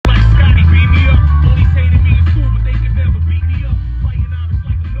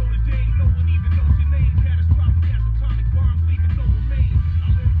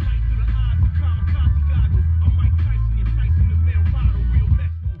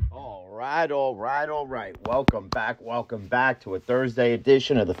All right. Welcome back to a Thursday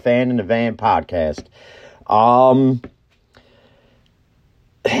edition of the Fan in the Van podcast.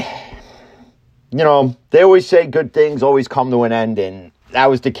 They always say good things always come to an end, and that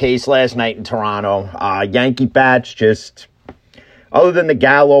was the case last night in Toronto. Yankee bats just, other than the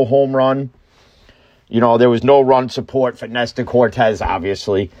Gallo home run, there was no run support for Nestor Cortez,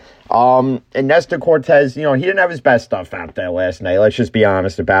 obviously. And Nestor Cortez, he didn't have his best stuff out there last night. Let's just be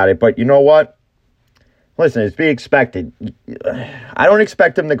honest about it. But you know what? Listen, it's to be expected. I don't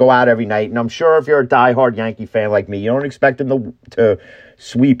expect him to go out every night. And I'm sure if you're a diehard Yankee fan like me, you don't expect him to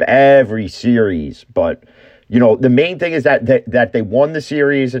sweep every series. But, the main thing is that they won the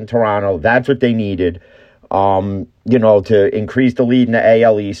series in Toronto. That's what they needed. To increase the lead in the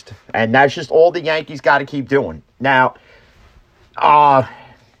AL East. And that's just all the Yankees got to keep doing. Now,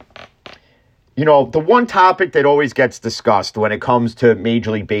 the one topic that always gets discussed when it comes to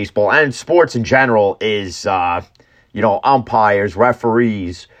Major League Baseball and sports in general is, umpires,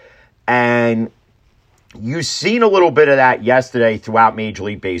 referees. And you've seen a little bit of that yesterday throughout Major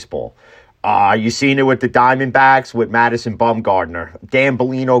League Baseball. You've seen it with the Diamondbacks with Madison Bumgarner. Dan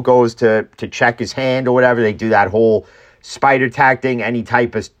Bellino goes to check his hand or whatever. They do that whole spider tack thing, any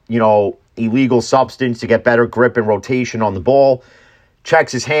type of, illegal substance to get better grip and rotation on the ball.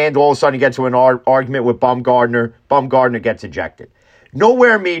 Checks his hand. All of a sudden, he gets to an argument with Bumgarner. Bumgarner gets ejected.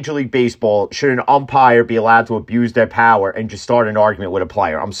 Nowhere in Major League Baseball should an umpire be allowed to abuse their power and just start an argument with a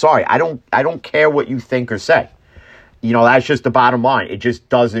player. I'm sorry. I don't care what you think or say. That's just the bottom line. It just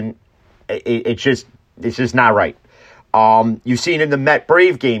doesn't. It's just not right. You've seen in the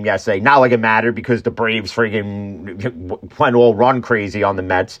Met-Brave game yesterday, not like it mattered because the Braves friggin' went all run crazy on the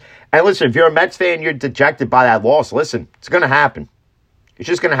Mets. And listen, if you're a Mets fan, you're dejected by that loss. Listen, it's going to happen. It's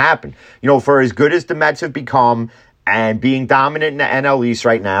just going to happen. For as good as the Mets have become and being dominant in the NL East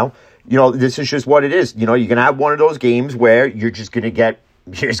right now, this is just what it is. You're going to have one of those games where you're just going to get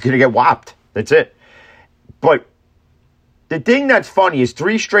whopped. That's it. But the thing that's funny is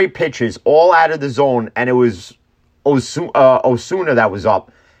 3 straight pitches all out of the zone, and it was Osuna that was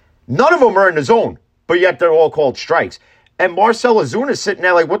up. None of them are in the zone, but yet they're all called strikes. And Marcell Ozuna's sitting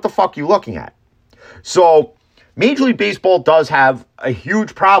there like, what the fuck are you looking at? So Major League Baseball does have a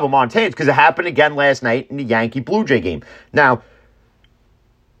huge problem on its hands because it happened again last night in the Yankee-Blue Jay game. Now,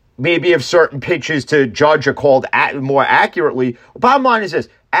 maybe if certain pitches to Judge are called more accurately, bottom line is this.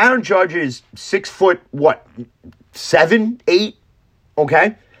 Aaron Judge is 6 foot, 7, 8,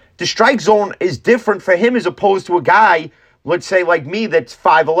 okay? The strike zone is different for him as opposed to a guy, let's say like me, that's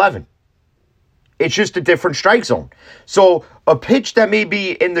 5'11". It's just a different strike zone. So a pitch that may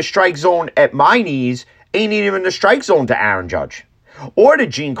be in the strike zone at my knees ain't even in the strike zone to Aaron Judge or to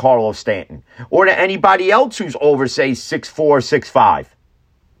Giancarlo Stanton or to anybody else who's over, say, 6'4", 6'5",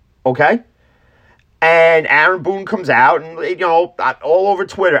 okay? And Aaron Boone comes out and, all over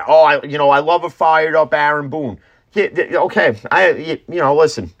Twitter, I love a fired-up Aaron Boone. Yeah, okay,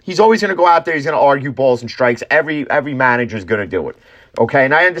 listen, he's always going to go out there, he's going to argue balls and strikes. Every manager's going to do it. Okay,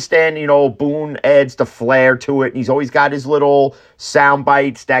 and I understand, Boone adds the flair to it, and he's always got his little sound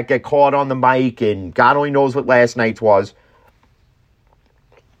bites that get caught on the mic, and God only knows what last night's was.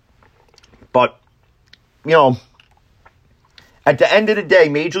 But, at the end of the day,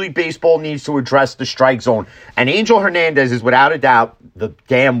 Major League Baseball needs to address the strike zone. And Angel Hernandez is without a doubt the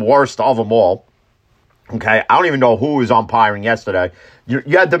damn worst of them all. Okay, I don't even know who was umpiring yesterday. You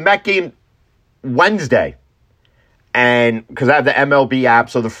had the Met game Wednesday. And because I have the MLB app,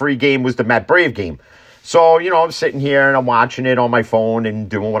 so the free game was the Met-Brave game. So, I'm sitting here and I'm watching it on my phone and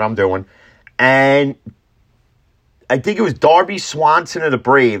doing what I'm doing. And I think it was Darby Swanson of the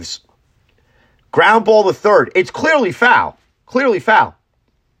Braves. Ground ball to third. It's clearly foul. Clearly foul.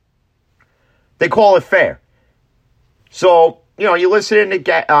 They call it fair. So, you listen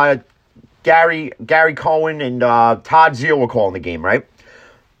to Gary Cohen and Todd Zeal were calling the game, right?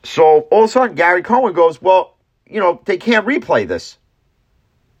 So, all of a sudden, Gary Cohen goes, well, they can't replay this.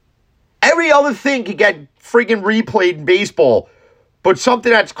 Every other thing could get friggin' replayed in baseball, but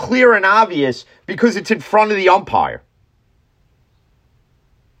something that's clear and obvious because it's in front of the umpire.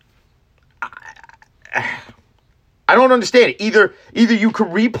 I don't understand it. Either you can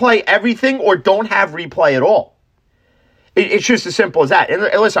replay everything or don't have replay at all. It's just as simple as that. And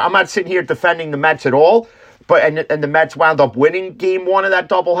listen, I'm not sitting here defending the Mets at all. And the Mets wound up winning game 1 of that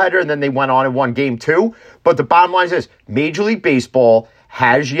doubleheader, and then they went on and won game 2. But the bottom line is this. Major League Baseball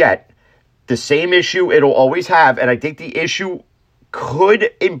has yet the same issue it'll always have, and I think the issue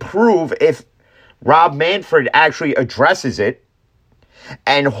could improve if Rob Manfred actually addresses it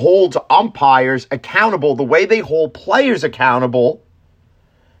and holds umpires accountable the way they hold players accountable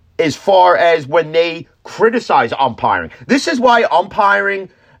as far as when they criticize umpiring. This is why umpiring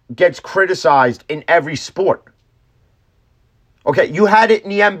gets criticized in every sport. Okay, you had it in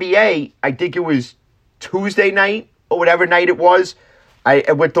the NBA, I think it was Tuesday night or whatever night it was,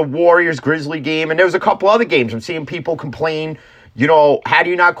 with the Warriors-Grizzly game, and there was a couple other games. I'm seeing people complain, how do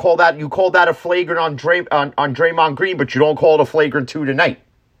you not call that? You call that a flagrant on Draymond Green, but you don't call it a flagrant 2 tonight.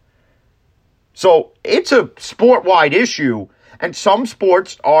 So it's a sport-wide issue, and some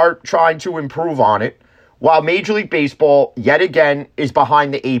sports are trying to improve on it, while Major League Baseball, yet again, is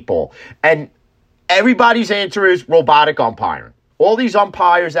behind the 8 ball. And everybody's answer is robotic umpiring. All these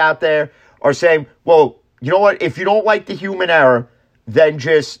umpires out there are saying, well, you know what? If you don't like the human error, then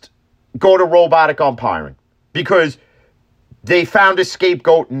just go to robotic umpiring because they found a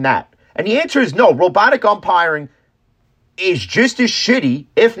scapegoat in that. And the answer is no. Robotic umpiring is just as shitty,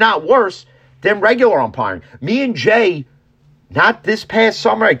 if not worse, than regular umpiring. Me and Jay, not this past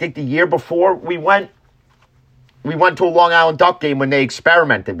summer, I think the year before, we went to a Long Island Duck game when they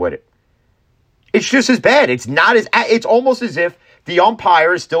experimented with it. It's just as bad. It's almost as if the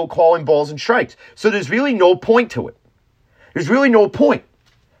umpire is still calling balls and strikes. So there's really no point to it. There's really no point.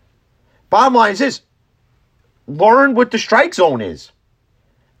 Bottom line is this. Learn what the strike zone is.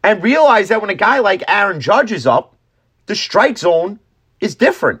 And realize that when a guy like Aaron Judge is up, the strike zone is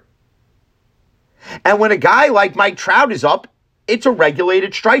different. And when a guy like Mike Trout is up, it's a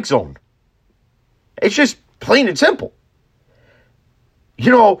regulated strike zone. It's just plain and simple.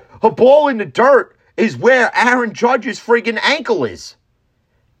 A ball in the dirt is where Aaron Judge's friggin' ankle is.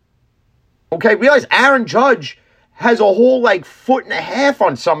 Okay, realize Aaron Judge has a whole, 1.5 foot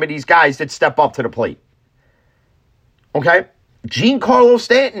on some of these guys that step up to the plate. Okay? Giancarlo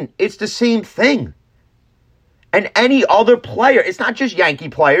Stanton, it's the same thing. And any other player, it's not just Yankee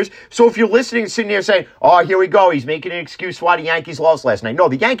players. So if you're listening and sitting there saying, oh, here we go, he's making an excuse why the Yankees lost last night. No,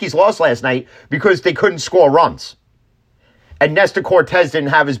 the Yankees lost last night because they couldn't score runs. And Nestor Cortez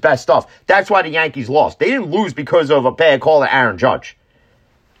didn't have his best stuff. That's why the Yankees lost. They didn't lose because of a bad call to Aaron Judge.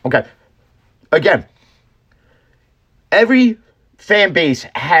 Okay. Again, every fan base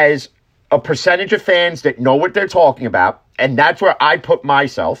has a percentage of fans that know what they're talking about, and that's where I put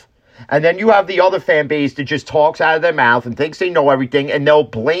myself. And then you have the other fan base that just talks out of their mouth and thinks they know everything, and they'll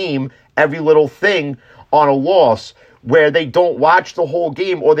blame every little thing on a loss where they don't watch the whole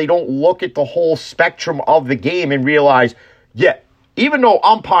game or they don't look at the whole spectrum of the game and realize, yeah, even though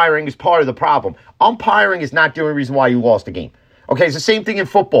umpiring is part of the problem, umpiring is not the only reason why you lost the game. Okay, it's the same thing in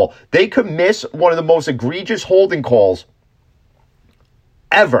football. They could miss one of the most egregious holding calls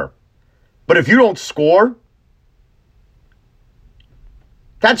ever. But if you don't score,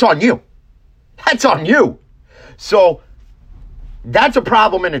 that's on you. That's on you. So that's a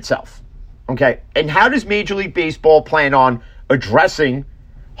problem in itself. Okay, and how does Major League Baseball plan on addressing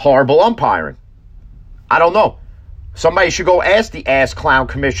horrible umpiring? I don't know. Somebody should go ask the ass clown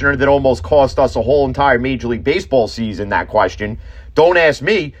commissioner that almost cost us a whole entire Major League Baseball season that question. Don't ask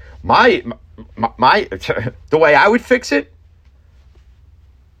me. My the way I would fix it,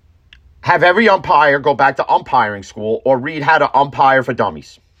 have every umpire go back to umpiring school or read how to umpire for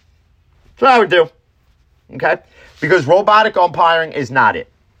dummies. That's what I would do. Okay? Because robotic umpiring is not it.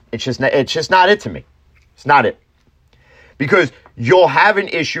 It's just not it to me. It's not it. Because you'll have an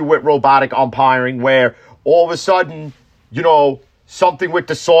issue with robotic umpiring where all of a sudden, something with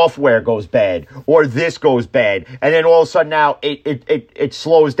the software goes bad or this goes bad. And then all of a sudden now it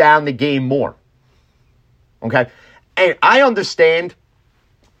slows down the game more. Okay? And I understand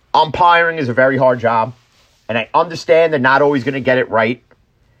umpiring is a very hard job. And I understand they're not always going to get it right.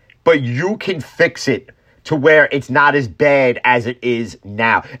 But you can fix it to where it's not as bad as it is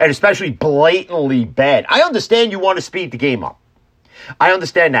now. And especially blatantly bad. I understand you want to speed the game up. I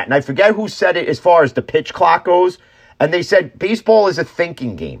understand that. And I forget who said it as far as the pitch clock goes. And they said baseball is a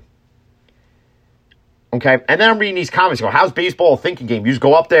thinking game. Okay? And then I'm reading these comments. Go, how's baseball a thinking game? You just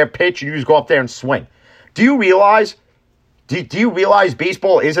go up there, pitch, and you just go up there and swing. Do you realize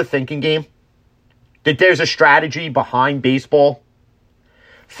baseball is a thinking game? That there's a strategy behind baseball?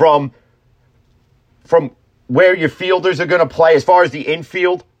 From where your fielders are going to play as far as the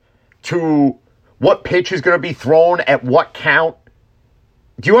infield to what pitch is going to be thrown at what count.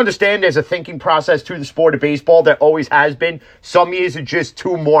 Do you understand there's a thinking process to the sport of baseball that always has been? Some years are just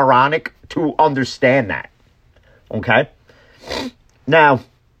too moronic to understand that. Okay? Now,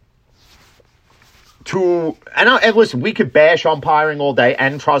 and listen, we could bash umpiring all day,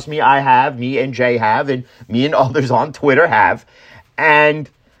 and trust me, me and Jay have, and me and others on Twitter have. And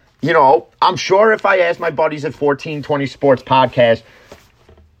I'm sure if I asked my buddies at 1420 Sports Podcast,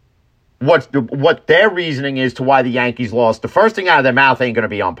 what their reasoning is to why the Yankees lost, the first thing out of their mouth ain't going to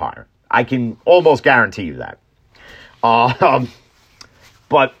be umpiring. I can almost guarantee you that.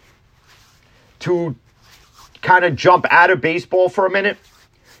 But to kind of jump out of baseball for a minute,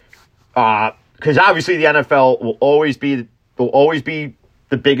 because obviously the NFL will always be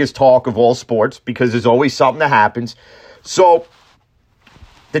the biggest talk of all sports because there's always something that happens. So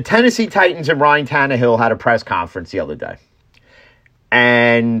the Tennessee Titans and Ryan Tannehill had a press conference the other day.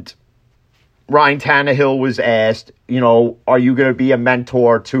 And Ryan Tannehill was asked, are you going to be a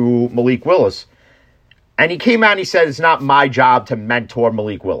mentor to Malik Willis? And he came out and he said, it's not my job to mentor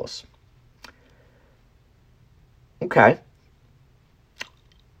Malik Willis. Okay.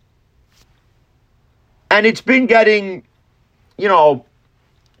 And it's been getting, well,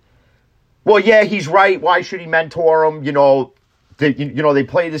 yeah, he's right. Why should he mentor him? They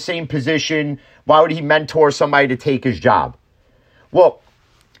play the same position. Why would he mentor somebody to take his job? Well,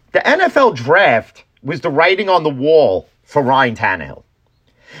 the NFL draft was the writing on the wall for Ryan Tannehill.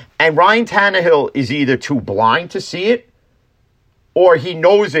 And Ryan Tannehill is either too blind to see it, or he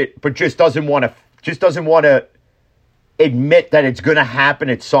knows it but just doesn't want to admit that it's going to happen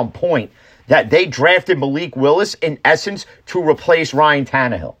at some point. That they drafted Malik Willis in essence to replace Ryan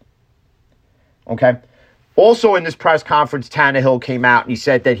Tannehill. Okay. Also in this press conference, Tannehill came out and he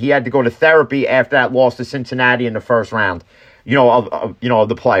said that he had to go to therapy after that loss to Cincinnati in the first round, of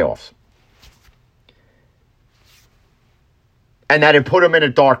the playoffs. And that it put him in a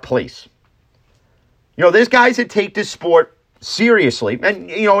dark place. There's guys that take this sport seriously. And,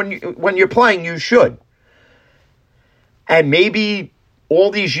 when you're playing, you should. And maybe all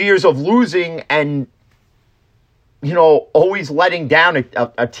these years of losing and, always letting down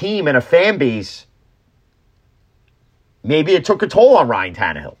a team and a fan base, maybe it took a toll on Ryan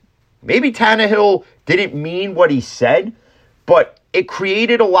Tannehill. Maybe Tannehill didn't mean what he said, but it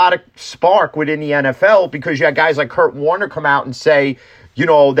created a lot of spark within the NFL because you had guys like Kurt Warner come out and say,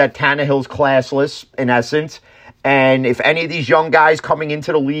 that Tannehill's classless in essence. And if any of these young guys coming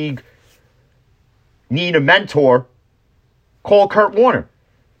into the league need a mentor, call Kurt Warner.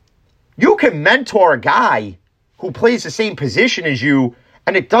 You can mentor a guy who plays the same position as you,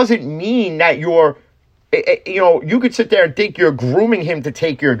 and it doesn't mean that you could sit there and think you're grooming him to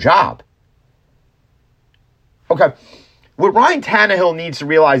take your job. Okay. What Ryan Tannehill needs to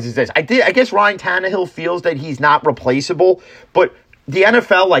realize is this. I guess Ryan Tannehill feels that he's not replaceable, but the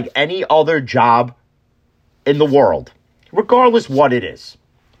NFL, like any other job in the world, regardless what it is,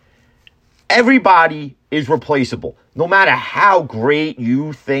 everybody is replaceable. No matter how great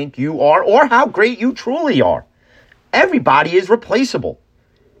you think you are or how great you truly are. Everybody is replaceable.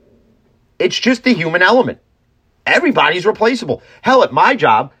 It's just the human element. Everybody's replaceable. Hell, at my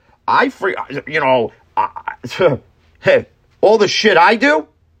job, all the shit I do,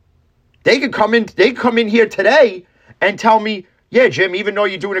 they could come in here today and tell me, yeah, Jim, even though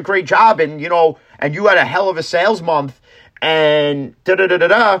you're doing a great job and and you had a hell of a sales month and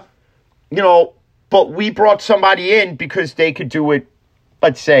but we brought somebody in because they could do it,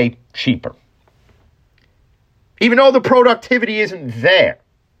 let's say, cheaper. Even though the productivity isn't there,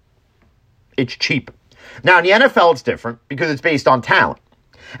 it's cheap. Now, in the NFL, it's different because it's based on talent.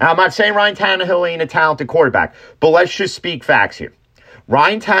 And I'm not saying Ryan Tannehill ain't a talented quarterback, but let's just speak facts here.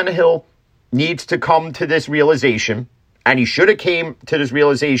 Ryan Tannehill needs to come to this realization, and he should have came to this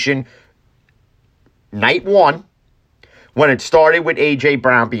realization night one when it started with A.J.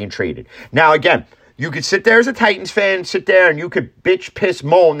 Brown being traded. Now, again, you could sit there as a Titans fan, sit there, and you could bitch, piss,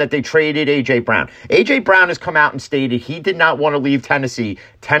 moan that they traded A.J. Brown. A.J. Brown has come out and stated he did not want to leave Tennessee.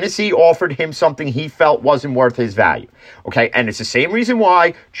 Tennessee offered him something he felt wasn't worth his value. Okay, and it's the same reason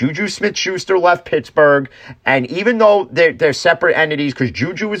why Juju Smith-Schuster left Pittsburgh, and even though they're separate entities, because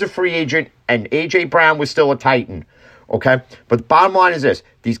Juju was a free agent and A.J. Brown was still a Titan, okay? But the bottom line is this.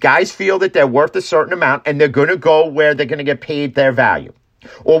 These guys feel that they're worth a certain amount, and they're going to go where they're going to get paid their value,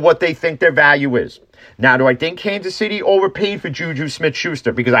 or what they think their value is. Now, do I think Kansas City overpaid for Juju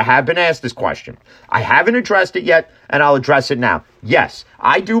Smith-Schuster? Because I have been asked this question. I haven't addressed it yet, and I'll address it now. Yes,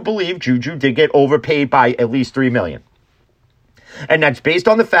 I do believe Juju did get overpaid by at least $3 million. And that's based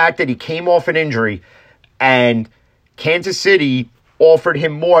on the fact that he came off an injury, and Kansas City offered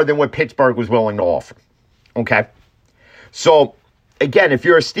him more than what Pittsburgh was willing to offer. Okay? So, again, if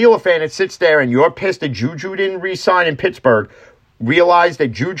you're a Steeler fan that sits there and you're pissed that Juju didn't re-sign in Pittsburgh, realize that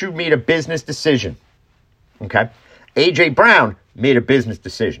Juju made a business decision. Okay? A.J. Brown made a business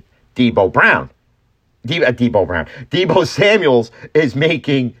decision. Debo Samuels is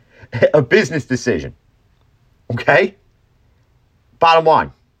making a business decision. Okay? Bottom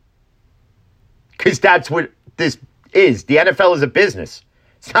line. Because that's what this is. The NFL is a business.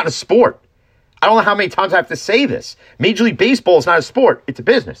 It's not a sport. I don't know how many times I have to say this. Major League Baseball is not a sport. It's a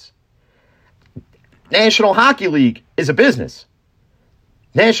business. National Hockey League is a business.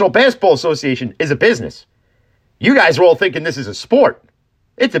 National Basketball Association is a business. You guys are all thinking this is a sport.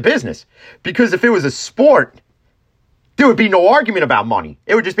 It's a business. Because if it was a sport, there would be no argument about money.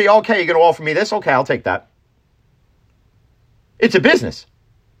 It would just be, okay, you're going to offer me this? Okay, I'll take that. It's a business.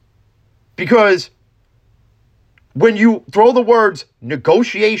 Because when you throw the words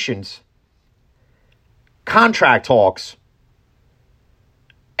negotiations, contract talks,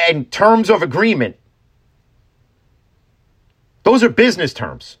 and terms of agreement, those are business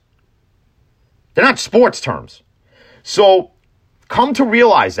terms. They're not sports terms. So come to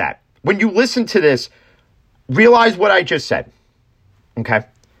realize that. When you listen to this, realize what I just said. Okay?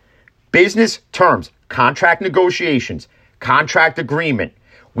 Business terms, contract negotiations, contract agreement.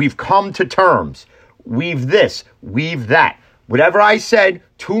 We've come to terms. We've this, we've that. Whatever I said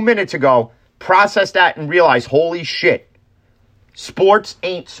 2 minutes ago, process that and realize, holy shit. Sports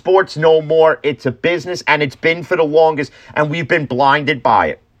ain't sports no more. It's a business, and it's been for the longest, and we've been blinded by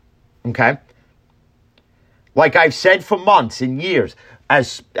it. Okay? Like I've said for months and years,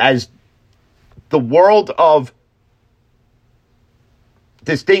 as the world of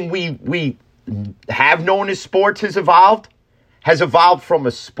this thing we have known as sports has evolved from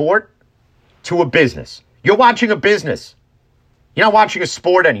a sport to a business. You're watching a business. You're not watching a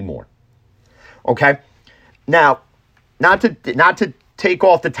sport anymore. Okay? Now, not to take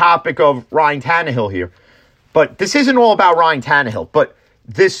off the topic of Ryan Tannehill here, but this isn't all about Ryan Tannehill, but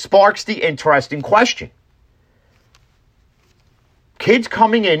this sparks the interesting question. Kids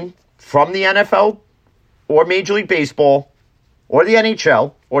coming in from the NFL or Major League Baseball or the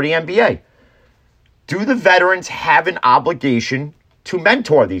NHL or the NBA, do the veterans have an obligation to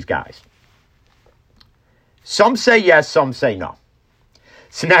mentor these guys? Some say yes, some say no.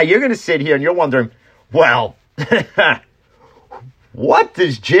 So now you're going to sit here and you're wondering, well, what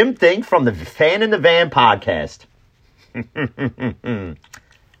does Jim think from the Fan in the Van podcast?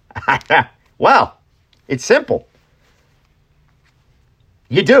 Well, it's simple.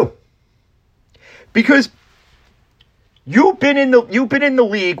 You do. Because you've been in the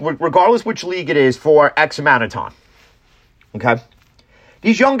league, regardless which league it is, for X amount of time. Okay?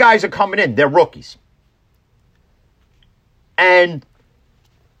 These young guys are coming in. They're rookies. And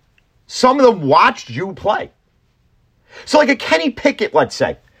some of them watched you play. So like a Kenny Pickett, let's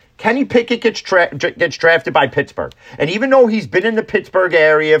say. Kenny Pickett gets drafted by Pittsburgh. And even though he's been in the Pittsburgh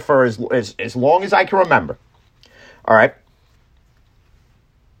area for as long as I can remember. All right?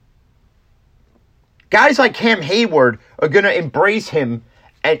 Guys like Cam Hayward are going to embrace him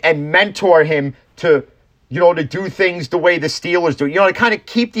and mentor him to do things the way the Steelers do. To kind of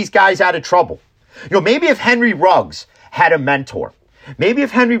keep these guys out of trouble. Maybe if Henry Ruggs had a mentor. Maybe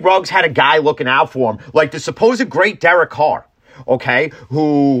if Henry Ruggs had a guy looking out for him, like the supposed great Derek Carr, okay,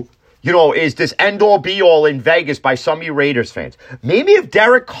 who, is this end-all be-all in Vegas by some of you Raiders fans. Maybe if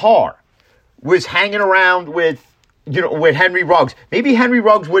Derek Carr was hanging around with Henry Ruggs, maybe Henry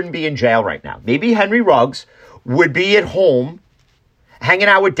Ruggs wouldn't be in jail right now. Maybe Henry Ruggs would be at home hanging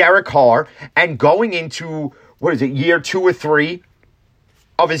out with Derek Carr and going into, year 2 or 3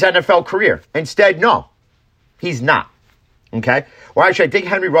 of his NFL career. Instead, no, he's not. Okay? Or actually, I think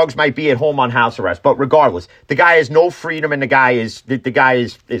Henry Ruggs might be at home on house arrest. But regardless, the guy has no freedom and the guy is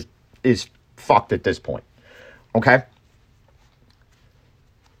fucked at this point. Okay?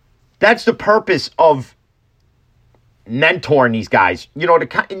 That's the purpose of mentoring these guys. Not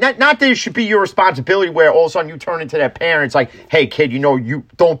that it should be your responsibility where all of a sudden you turn into their parents like, hey, kid, you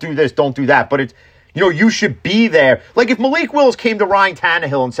don't do this, don't do that. But it's, you should be there. Like if Malik Willis came to Ryan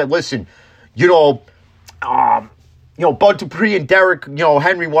Tannehill and said, listen, Bud Dupree and Derek,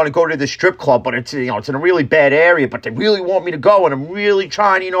 Henry want to go to the strip club, but it's, it's in a really bad area, but they really want me to go, and I'm really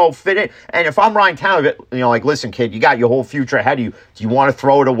trying to, fit in. And if I'm Ryan Tannehill, listen, kid, you got your whole future ahead of you. Do you want to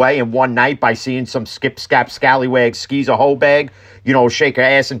throw it away in one night by seeing some scallywag skis a hoe bag, shake her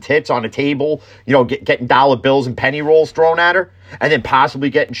ass and tits on a table, getting dollar bills and penny rolls thrown at her, and then possibly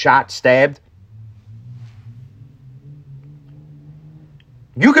getting shot, stabbed?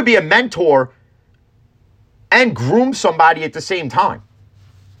 You could be a mentor and groom somebody at the same time.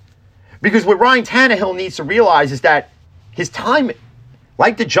 Because what Ryan Tannehill needs to realize is that his time,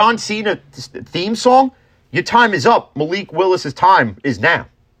 like the John Cena theme song, your time is up. Malik Willis' time is now.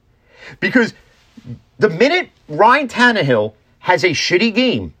 Because the minute Ryan Tannehill has a shitty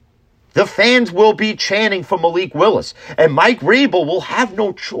game, the fans will be chanting for Malik Willis. And Mike Rabel will have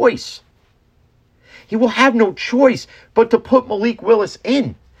no choice. He will have no choice but to put Malik Willis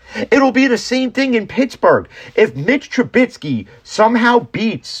in. It'll be the same thing in Pittsburgh. If Mitch Trubisky somehow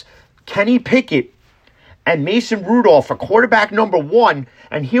beats Kenny Pickett and Mason Rudolph for quarterback number 1,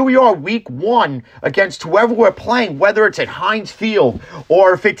 and here we are week 1 against whoever we're playing, whether it's at Heinz Field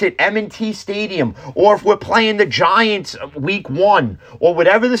or if it's at M&T Stadium or if we're playing the Giants week 1 or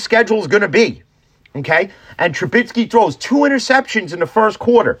whatever the schedule is going to be, okay? And Trubisky throws 2 interceptions in the first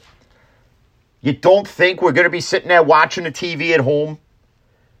quarter. You don't think we're going to be sitting there watching the TV at home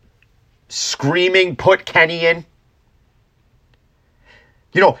screaming, put Kenny in?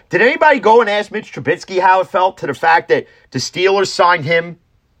 You know, did anybody go and ask Mitch Trubisky how it felt to the fact that the Steelers signed him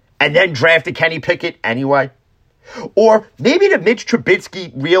and then drafted Kenny Pickett anyway? Or maybe that Mitch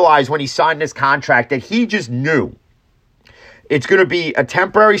Trubisky realized when he signed this contract that he just knew it's going to be a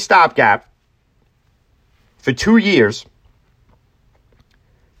temporary stopgap for 2 years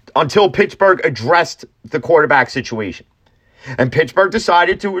until Pittsburgh addressed the quarterback situation. And Pittsburgh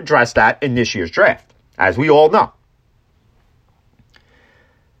decided to address that in this year's draft, as we all know.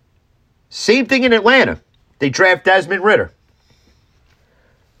 Same thing in Atlanta. They draft Desmond Ridder.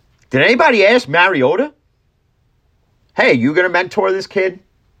 Did anybody ask Mariota, hey, you going to mentor this kid?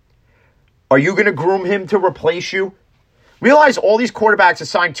 Are you going to groom him to replace you? Realize all these quarterbacks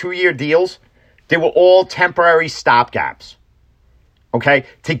assigned 2-year deals, they were all temporary stopgaps, okay,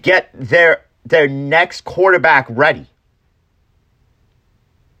 to get their next quarterback ready.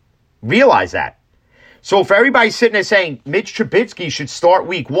 Realize that. So if everybody's sitting there saying Mitch Trubisky should start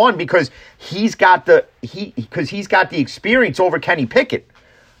week 1 because he's got the experience over Kenny Pickett,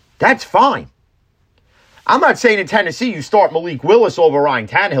 that's fine. I'm not saying in Tennessee you start Malik Willis over Ryan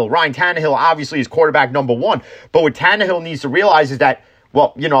Tannehill. Ryan Tannehill obviously is quarterback number 1. But what Tannehill needs to realize is that,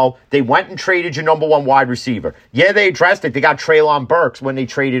 well, you know, they went and traded your number 1 wide receiver. Yeah, they addressed it. They got Treylon Burks when they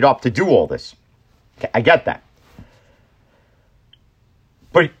traded up to do all this. Okay, I get that.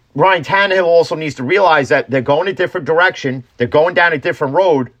 But Ryan Tannehill also needs to realize that they're going a different direction. They're going down a different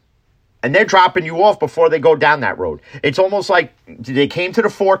road. And they're dropping you off before they go down that road. It's almost like they came to the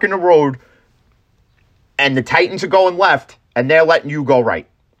fork in the road and the Titans are going left and they're letting you go right.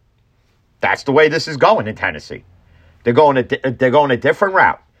 That's the way this is going in Tennessee. They're going a different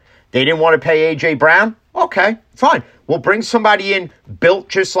route. They didn't want to pay A.J. Brown? Okay, fine. We'll bring somebody in built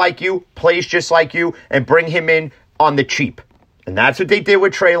just like you, plays just like you, and bring him in on the cheap. And that's what they did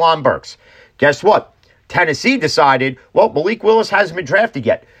with Treylon Burks. Guess what? Tennessee decided, well, Malik Willis hasn't been drafted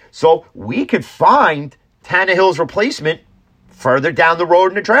yet. So we could find Tannehill's replacement further down the road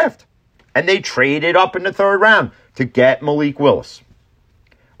in the draft. And they traded up in the 3rd round to get Malik Willis.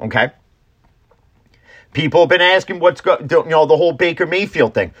 Okay? People have been asking the whole Baker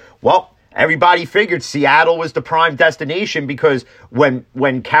Mayfield thing. Well, everybody figured Seattle was the prime destination because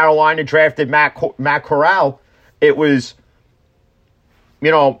when Carolina drafted Matt Corral, it was,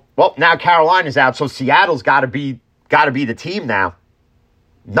 well, now Carolina's out, so Seattle's got to be the team now.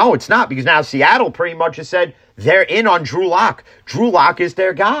 No, it's not, because now Seattle pretty much has said they're in on Drew Lock. Drew Lock is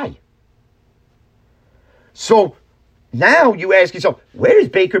their guy. So now you ask yourself, where does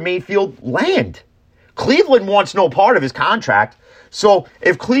Baker Mayfield land? Cleveland wants no part of his contract. So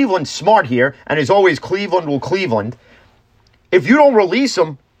if Cleveland's smart here, and as always, Cleveland will Cleveland, if you don't release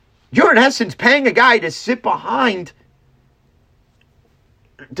him, you're in essence paying a guy to sit behind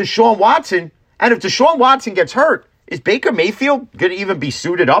Deshaun Watson. And if Deshaun Watson gets hurt, is Baker Mayfield going to even be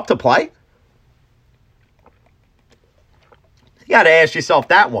suited up to play? You got to ask yourself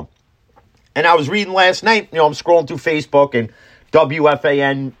that one. And I was reading last night, I'm scrolling through Facebook, and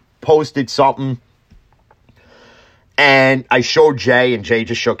WFAN posted something. And I showed Jay, and Jay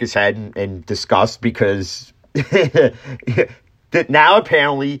just shook his head in disgust because that now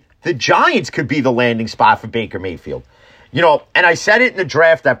apparently the Giants could be the landing spot for Baker Mayfield. And I said it in the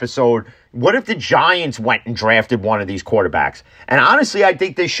draft episode, what if the Giants went and drafted one of these quarterbacks? And honestly, I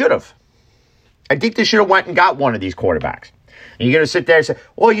think they should have. I think they should have went and got one of these quarterbacks. And you're going to sit there and say,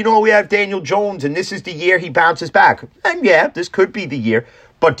 well, we have Daniel Jones, and this is the year he bounces back. And yeah, this could be the year.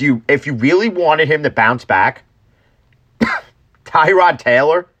 But if you really wanted him to bounce back, Tyrod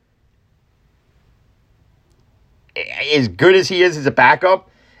Taylor, as good as he is as a backup,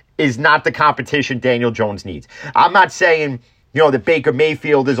 is not the competition Daniel Jones needs. I'm not saying, that Baker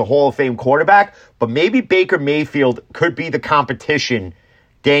Mayfield is a Hall of Fame quarterback, but maybe Baker Mayfield could be the competition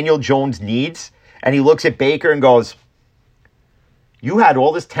Daniel Jones needs. And he looks at Baker and goes, you had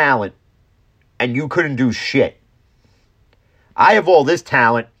all this talent and you couldn't do shit. I have all this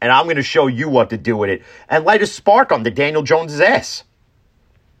talent and I'm going to show you what to do with it, and light a spark on the Daniel Jones' ass.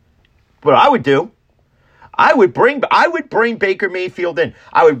 What I would do, I would bring Baker Mayfield in.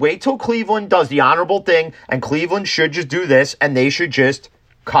 I would wait till Cleveland does the honorable thing, and Cleveland should just do this, and they should just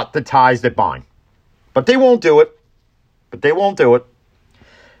cut the ties that bind. But they won't do it.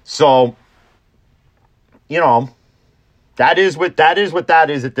 So, that is what that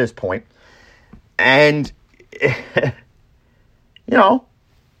is at this point. And,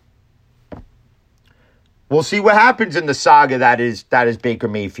 we'll see what happens in the saga that is Baker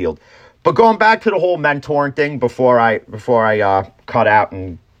Mayfield. But going back to the whole mentoring thing before I cut out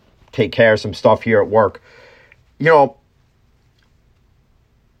and take care of some stuff here at work, I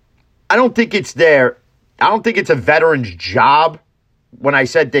don't think it's there. I don't think it's a veteran's job when I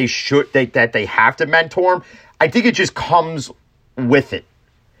said that they have to mentor him. I think it just comes with it.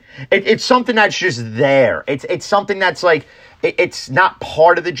 It's something that's just there. It's something that's like, it's not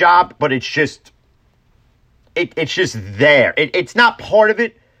part of the job, but it's just there. It's not part of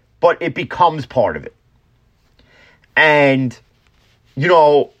it, but it becomes part of it. And,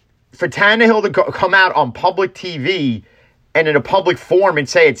 for Tannehill to come out on public TV and in a public forum and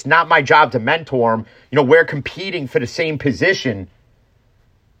say it's not my job to mentor him, we're competing for the same position.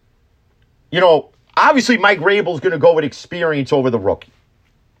 Obviously Mike Rabel's going to go with experience over the rookie.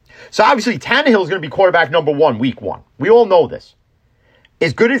 So obviously Tannehill is going to be quarterback number 1 week 1. We all know this.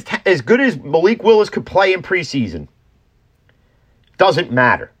 As good as Malik Willis could play in preseason, doesn't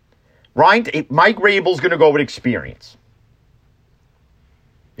matter. Mike Rabel's going to go with experience.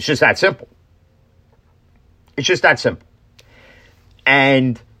 It's just that simple.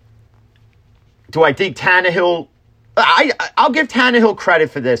 And do I think Tannehill... I'll give Tannehill credit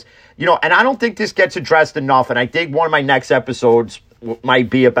for this. And I don't think this gets addressed enough. And I think one of my next episodes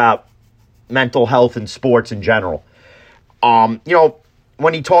might be about mental health and sports in general.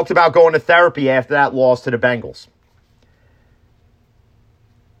 When he talked about going to therapy after that loss to the Bengals.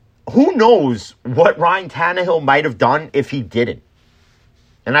 Who knows what Ryan Tannehill might have done if he didn't?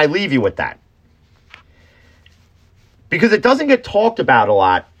 And I leave you with that. Because it doesn't get talked about a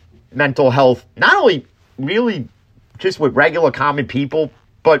lot, mental health, not only really just with regular common people,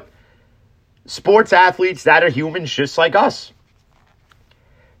 but sports athletes that are humans just like us.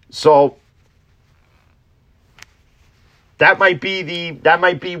 So that might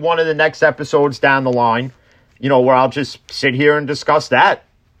be one of the next episodes down the line, where I'll just sit here and discuss that.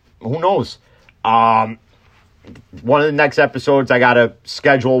 Who knows? One of the next episodes, I got to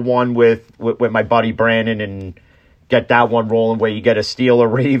schedule one with my buddy Brandon and get that one rolling where you get a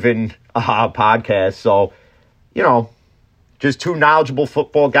Steeler Raven podcast. So, just two knowledgeable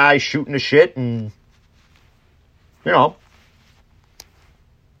football guys shooting the shit, and,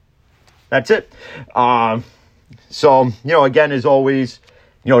 that's it. So, again, as always,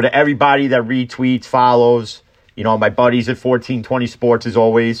 to everybody that retweets, follows, my buddies at 1420 Sports, as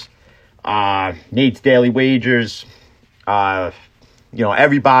always, Nate's Daily Wagers,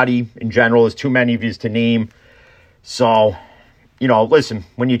 everybody in general. There's too many of you to name. So, listen,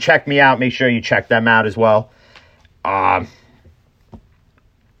 when you check me out, make sure you check them out as well. I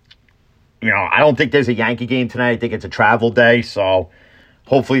don't think there's a Yankee game tonight. I think it's a travel day. So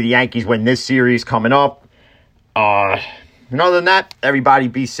hopefully the Yankees win this series coming up. And other than that, everybody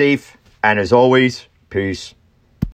be safe. And as always, peace.